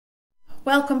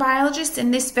Welcome biologists.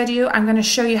 In this video I'm going to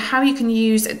show you how you can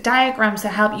use diagrams to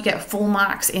help you get full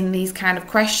marks in these kind of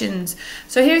questions.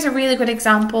 So here's a really good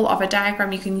example of a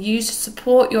diagram you can use to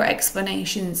support your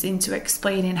explanations into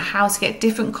explaining how to get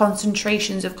different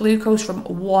concentrations of glucose from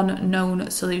one known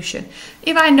solution.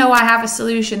 If I know I have a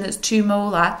solution that's 2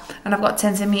 molar and I've got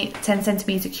 10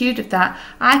 centimeter cubed of that,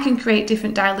 I can create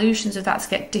different dilutions of that to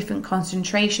get different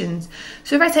concentrations.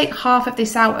 So if I take half of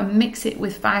this out and mix it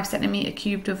with 5 centimeter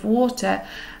cubed of water,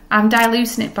 I'm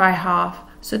diluting it by half.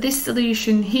 So this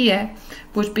solution here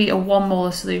would be a 1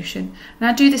 molar solution. And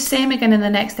I do the same again in the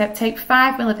next step. Take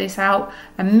 5 ml of this out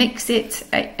and mix it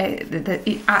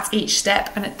at each step.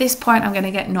 And at this point I'm going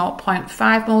to get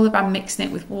 0.5 molar by mixing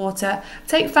it with water.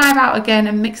 Take 5 out again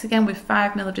and mix again with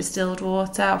 5 ml of distilled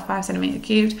water, or 5 centimeter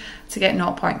cubed, to get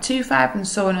 0.25, and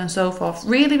so on and so forth.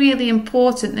 Really, really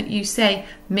important that you say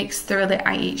mix thoroughly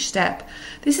at each step.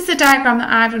 This is a diagram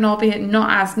that I've done, albeit not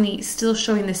as neat, still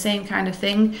showing the same kind of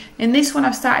thing. In this one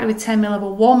I've started with 10 ml of a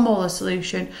 1 molar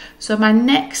solution, so my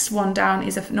next one down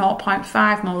is a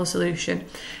 0.5 molar solution.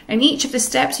 In each of the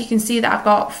steps you can see that I've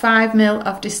got 5 ml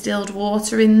of distilled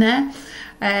water in there,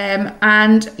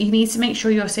 and you need to make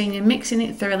sure you're saying you're mixing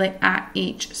it thoroughly at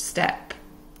each step.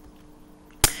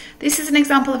 This is an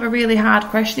example of a really hard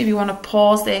question. If you want to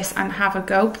pause this and have a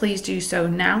go, please do so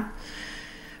now.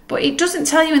 But it doesn't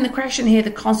tell you in the question here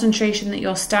the concentration that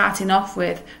you're starting off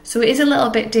with, so it is a little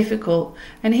bit difficult.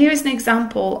 And here is an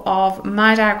example of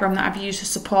my diagram that I've used to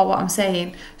support what I'm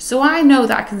saying. So I know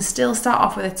that I can still start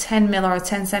off with a 10 ml or a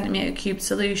 10 centimeter cubed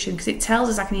solution, because it tells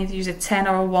us I can either use a 10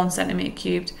 or a 1 centimeter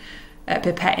cubed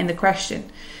pipette in the question.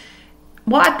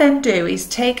 What I then do is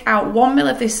take out 1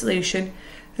 ml of this solution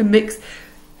and mix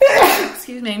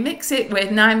it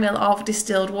with 9 ml of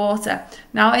distilled water.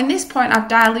 Now in this point I've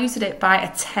diluted it by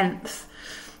 1/10.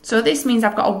 So this means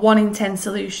I've got a 1 in 10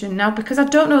 solution. Now because I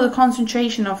don't know the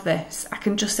concentration of this, I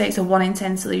can just say it's a 1 in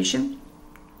 10 solution.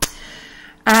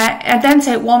 I then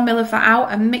take 1 ml of that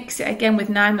out and mix it again with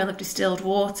 9 ml of distilled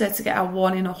water to get a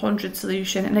 1 in 100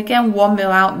 solution. And again 1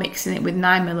 ml out, mixing it with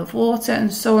 9 ml of water,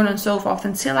 and so on and so forth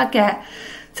until I get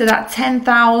to that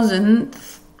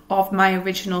 10,000th of my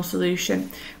original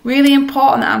solution. Really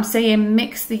important that I'm saying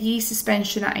mix the yeast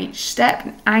suspension at each step.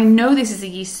 I know this is a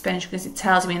yeast suspension because it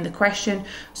tells me in the question,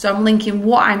 so I'm linking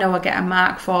what I know I get a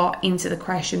mark for into the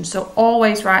question. So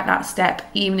always write that step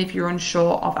even if you're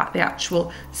unsure of the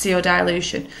actual CO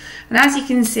dilution. And as you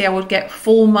can see, I would get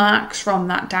full marks from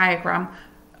that diagram,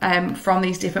 from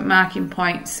these different marking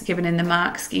points given in the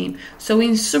mark scheme. So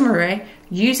in summary,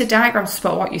 use a diagram to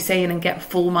support what you're saying and get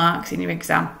full marks in your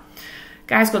exam.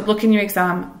 Guys, good luck in your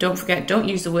exam. Don't forget, don't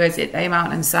use the words it, the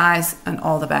amount and size, and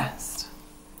all the best.